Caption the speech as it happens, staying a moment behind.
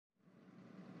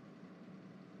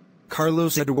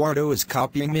Carlos Eduardo is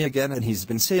copying me again, and he's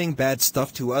been saying bad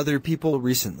stuff to other people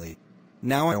recently.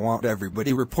 Now I want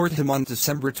everybody report him on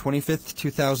December 25th,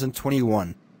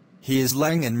 2021. He is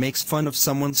lying and makes fun of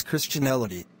someone's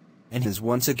Christianity. And he's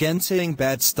once again saying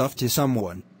bad stuff to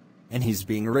someone. And he's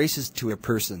being racist to a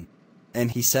person.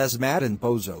 And he says mad and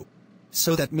bozo.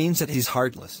 So that means that he's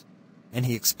heartless. And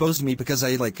he exposed me because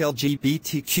I like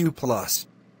LGBTQ+.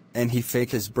 And he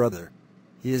fake his brother.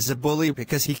 He is a bully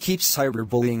because he keeps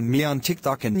cyberbullying me on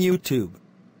TikTok and YouTube.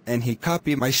 And he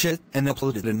copied my shit and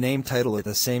uploaded a name title at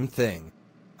the same thing.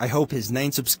 I hope his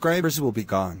 9 subscribers will be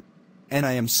gone. And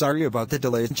I am sorry about the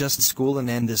delay, just school and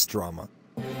end this drama.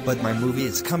 But my movie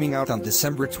is coming out on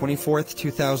December 24th,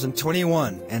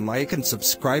 2021, and like and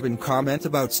subscribe and comment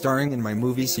about starring in my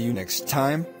movie. See you next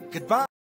time. Goodbye.